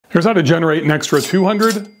Here's how to generate an extra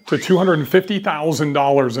 $200,000 to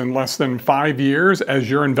 $250,000 in less than 5 years as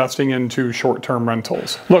you're investing into short-term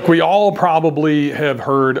rentals. Look, we all probably have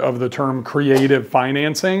heard of the term creative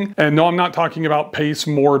financing. And no, I'm not talking about Pace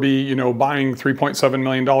Morby, buying $3.7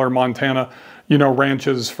 million Montana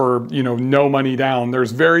ranches for, no money down.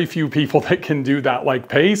 There's very few people that can do that like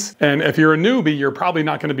Pace. And if you're a newbie, you're probably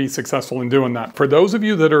not going to be successful in doing that. For those of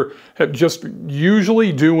you that are just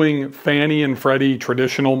usually doing Fannie and Freddie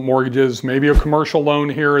traditional mortgages, maybe a commercial loan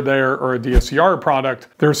here or there, or a DSCR product,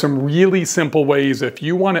 there's some really simple ways if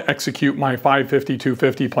you want to execute my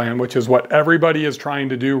 550-250 plan, which is what everybody is trying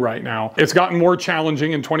to do right now. It's gotten more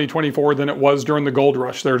challenging in 2024 than it was during the gold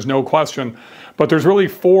rush, there's no question. But there's really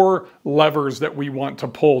 4 levers that we want to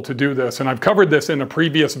pull to do this. And I've covered this in a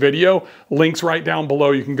previous video, links right down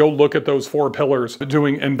below. You can go look at those 4 pillars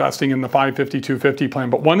doing investing in the 550-250 plan.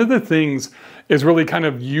 But one of the things is really kind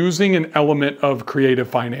of using an element of creative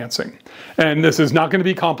financing. And this is not going to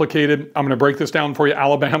be complicated. I'm going to break this down for you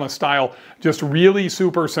Alabama style, just really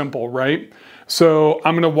super simple, right? So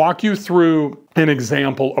I'm going to walk you through an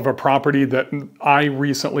example of a property that I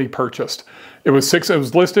recently purchased. It was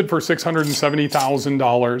listed for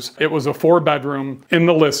 $670,000. It was a 4-bedroom in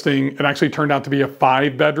the listing. It actually turned out to be a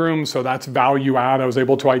 5-bedroom, so that's value add. I was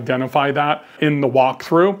able to identify that in the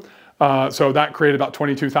walkthrough. So that created about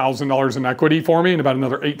 $22,000 in equity for me and about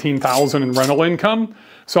another $18,000 in rental income.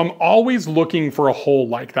 So I'm always looking for a hole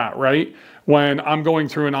like that, right? When I'm going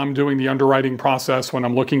through and I'm doing the underwriting process, when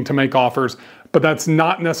I'm looking to make offers, but that's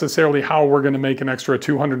not necessarily how we're going to make an extra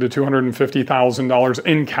 $200,000 to $250,000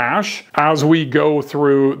 in cash as we go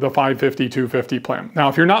through the 550-250 plan. Now,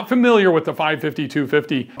 if you're not familiar with the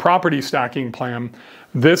 550-250 property stacking plan,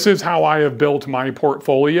 this is how I have built my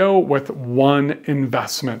portfolio with one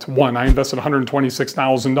investment. I invested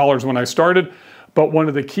 $126,000 when I started. But one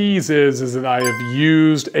of the keys is that I have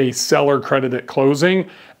used a seller credit at closing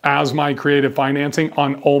as my creative financing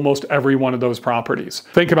on almost every one of those properties.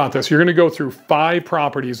 Think about this. You're going to go through 5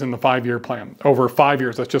 properties in the 5-year plan. Over 5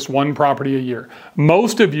 years, that's just 1 property a year.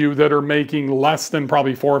 Most of you that are making less than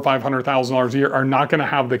probably $400,000 or $500,000 a year are not going to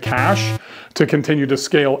have the cash to continue to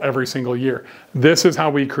scale every single year. This is how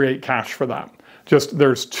we create cash for that.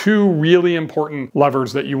 There's 2 really important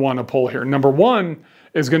levers that you want to pull here. Number 1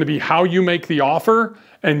 is going to be how you make the offer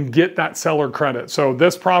and get that seller credit. So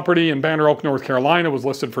this property in Banner Oak, North Carolina was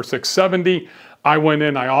listed for $670,000. I went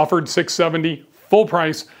in, I offered $670,000, full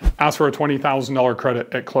price, asked for a $20,000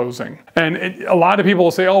 credit at closing. And a lot of people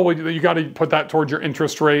will say, oh, well, you got to put that towards your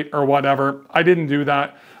interest rate or whatever. I didn't do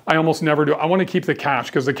that. I almost never do. I want to keep the cash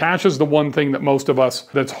because the cash is the one thing that most of us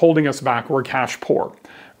that's holding us back. We're cash poor,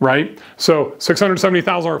 right? So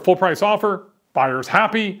 $670,000 full price offer, buyer's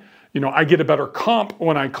happy. I get a better comp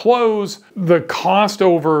when I close. The cost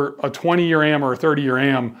over a 20-year AM or a 30-year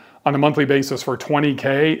AM on a monthly basis for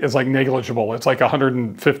 $20K is like negligible. It's like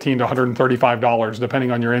 $115 to $135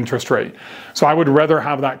 depending on your interest rate. So I would rather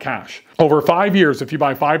have that cash. Over 5 years, if you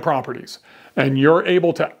buy 5 properties and you're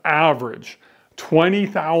able to average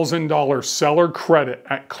 $20,000 seller credit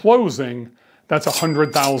at closing, that's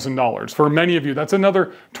 $100,000. For many of you, that's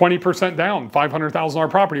another 20% down, $500,000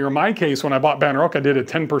 property. Or in my case, when I bought Banner Oak, I did a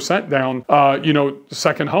 10% down,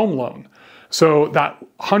 second home loan. So that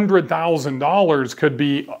 $100,000 could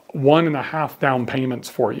be 1.5 down payments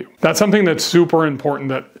for you. That's something that's super important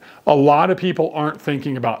that a lot of people aren't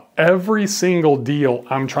thinking about. Every single deal,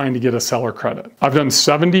 I'm trying to get a seller credit. I've done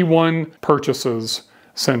 71 purchases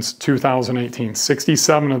since 2018.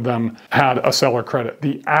 67 of them had a seller credit.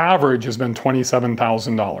 The average has been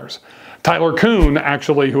 $27,000. Tyler Kuhn,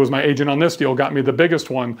 actually, who was my agent on this deal, got me the biggest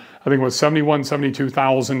one. I think it was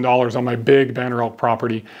 $72,000 on my big Banner Oak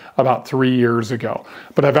property about 3 years ago.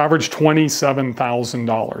 But I've averaged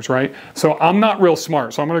 $27,000, right? So I'm not real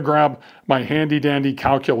smart. So I'm going to grab my handy dandy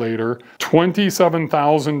calculator.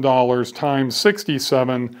 $27,000 times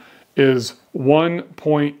 67 is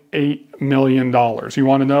 $1.8 million. You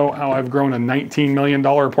want to know how I've grown a $19 million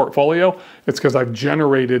portfolio? It's because I've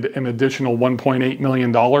generated an additional $1.8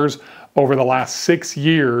 million over the last 6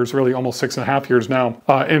 years, really almost 6.5 years now,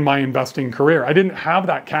 in my investing career. I didn't have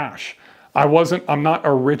that cash. I'm not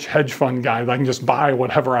a rich hedge fund guy that I can just buy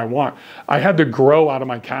whatever I want. I had to grow out of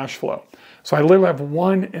my cash flow. So I literally have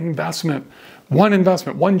one investment,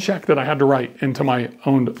 one check that I had to write into my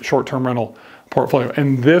own short-term rental portfolio.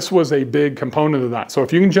 And this was a big component of that. So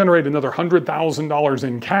if you can generate another $100,000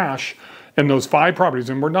 in cash in those 5 properties,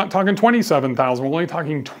 and we're not talking 27,000, we're only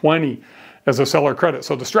talking 20 as a seller credit.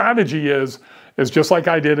 So the strategy is just like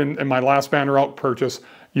I did in my last Banner Oak purchase.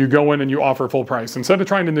 You go in and you offer full price. Instead of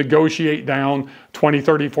trying to negotiate down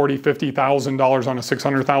 $20,000, $30,000, $40,000, $50,000 on a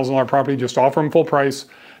 $600,000 property, just offer them full price.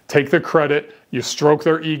 take the credit, you stroke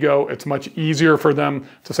their ego. It's much easier for them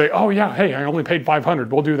to say, oh yeah, hey, I only paid $500.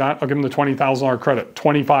 We'll do that. I'll give them the $20,000 credit,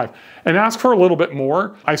 25, and ask for a little bit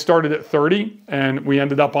more. I started at 30 and we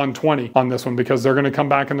ended up on 20 on this one because they're going to come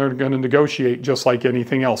back and they're going to negotiate just like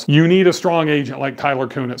anything else. You need a strong agent like Tyler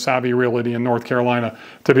Kuhn at Savvy Realty in North Carolina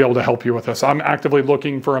to be able to help you with this. I'm actively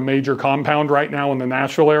looking for a major compound right now in the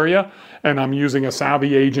Nashville area, and I'm using a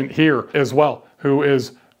Savvy agent here as well, who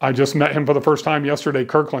is, I just met him for the first time yesterday,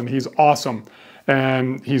 Kirkland. He's awesome.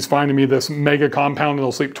 And he's finding me this mega compound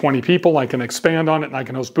that'll sleep 20 people. I can expand on it and I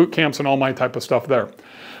can host boot camps and all my type of stuff there.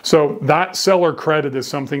 So that seller credit is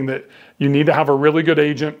something that you need to have a really good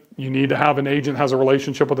agent. You need to have an agent that has a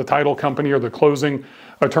relationship with the title company or the closing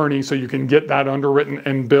attorney so you can get that underwritten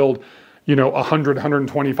and build, you know, $100,000,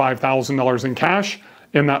 $125,000 in cash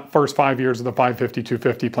in that first 5 years of the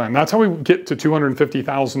 550-250 plan. That's how we get to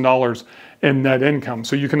 $250,000 in net income.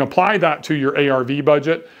 So you can apply that to your ARV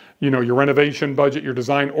budget, you know, your renovation budget, your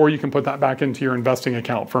design, or you can put that back into your investing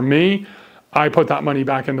account. For me, I put that money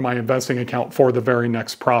back into my investing account for the very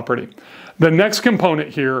next property. The next component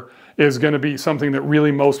here is going to be something that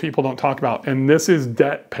really most people don't talk about, and this is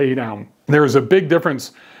debt pay down. There is a big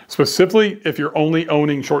difference, specifically if you're only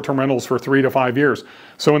owning short-term rentals for 3 to 5 years.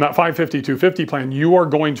 So in that 550-250 plan, you are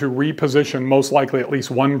going to reposition most likely at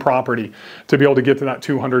least one property to be able to get to that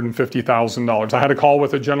 $250,000. I had a call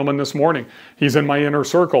with a gentleman this morning. He's in my inner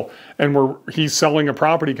circle, and he's selling a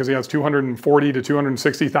property because he has $240,000 to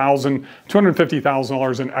 $260,000,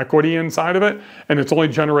 $250,000 in equity inside of it, and it's only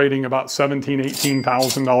generating about $17,000,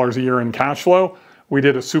 $18,000 a year in cash flow. We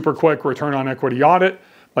did a super quick return on equity audit.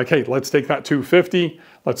 Like, hey, let's take that $250,000,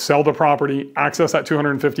 let's sell the property, access that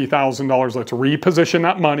 $250,000, let's reposition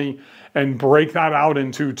that money and break that out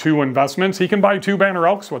into 2 investments. He can buy 2 Banner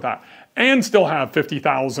Elks with that and still have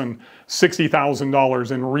 $50,000,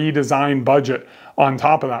 $60,000 in redesign budget on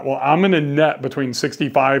top of that. Well, I'm gonna net between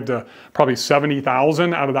 $65,000 to probably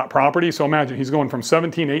 $70,000 out of that property. So imagine he's going from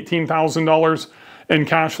 $17,000, $18,000 in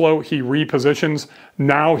cash flow, he repositions.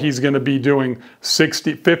 Now he's going to be doing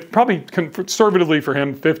 60, 50, probably conservatively for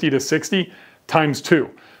him, 50 to 60 times 2.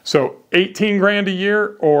 So 18 grand a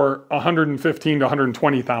year or $115,000 to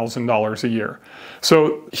 $120,000 a year.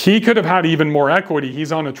 So he could have had even more equity.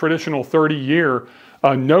 He's on a traditional 30-year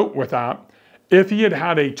note with that if he had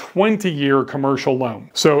had a 20-year commercial loan.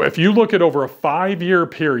 So if you look at over a 5-year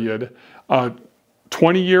period,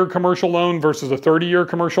 20-year commercial loan versus a 30-year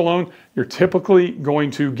commercial loan, you're typically going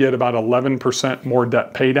to get about 11% more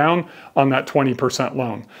debt pay down on that 20%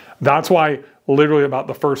 loan. That's why literally about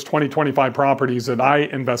the first 20, 25 properties that I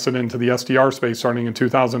invested into the SDR space starting in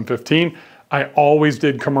 2015, I always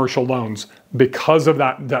did commercial loans because of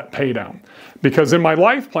that debt pay down. Because in my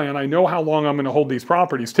life plan, I know how long I'm going to hold these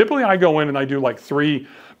properties. Typically I go in and I do like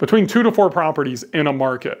between 2 to 4 properties in a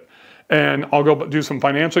market. And I'll go do some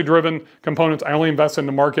financially driven components. I only invest in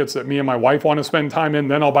the markets that me and my wife want to spend time in.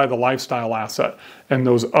 Then I'll buy the lifestyle asset. And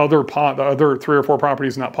those the other 3 or 4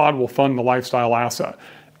 properties in that pod will fund the lifestyle asset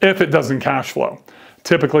if it doesn't cash flow.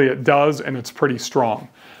 Typically it does, and it's pretty strong.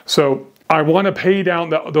 So I want to pay down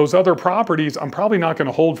those other properties. I'm probably not going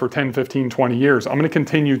to hold for 10, 15, 20 years. I'm going to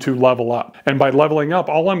continue to level up. And by leveling up,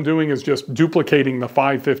 all I'm doing is just duplicating the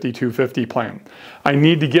 550-250 plan. I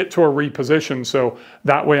need to get to a reposition so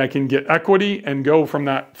that way I can get equity and go from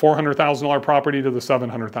that $400,000 property to the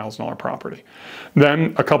 $700,000 property.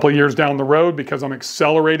 Then a couple of years down the road, because I'm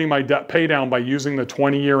accelerating my debt pay down by using the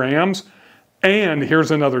 20-year AMs, and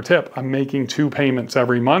here's another tip, I'm making 2 payments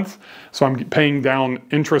every month. So I'm paying down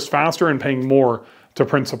interest faster and paying more to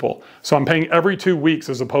principal. So I'm paying every 2 weeks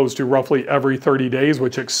as opposed to roughly every 30 days,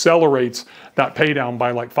 which accelerates that pay down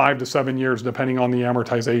by like 5 to 7 years, depending on the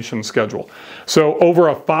amortization schedule. So over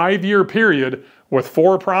a 5-year period with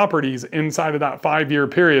 4 properties inside of that 5-year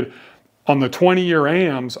period, on the 20-year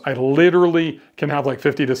AMs, I literally can have like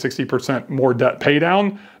 50 to 60% more debt pay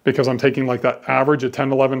down because I'm taking like that average of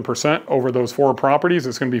 10 to 11% over those 4 properties.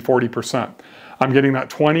 It's going to be 40%. I'm getting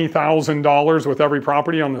that $20,000 with every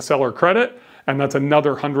property on the seller credit, and that's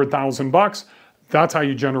another $100,000. That's how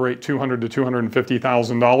you generate $200,000 to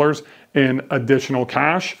 $250,000 in additional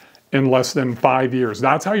cash in less than 5 years.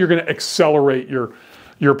 That's how you're going to accelerate your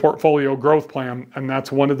portfolio growth plan, and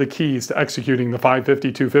that's one of the keys to executing the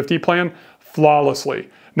 550-250 plan flawlessly.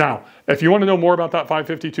 Now, if you want to know more about that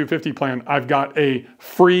 550-250 plan, I've got a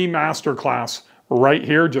free masterclass right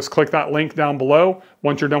here. Just click that link down below.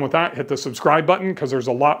 Once you're done with that, hit the subscribe button because there's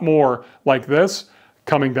a lot more like this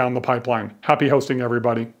coming down the pipeline. Happy hosting,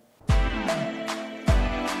 everybody.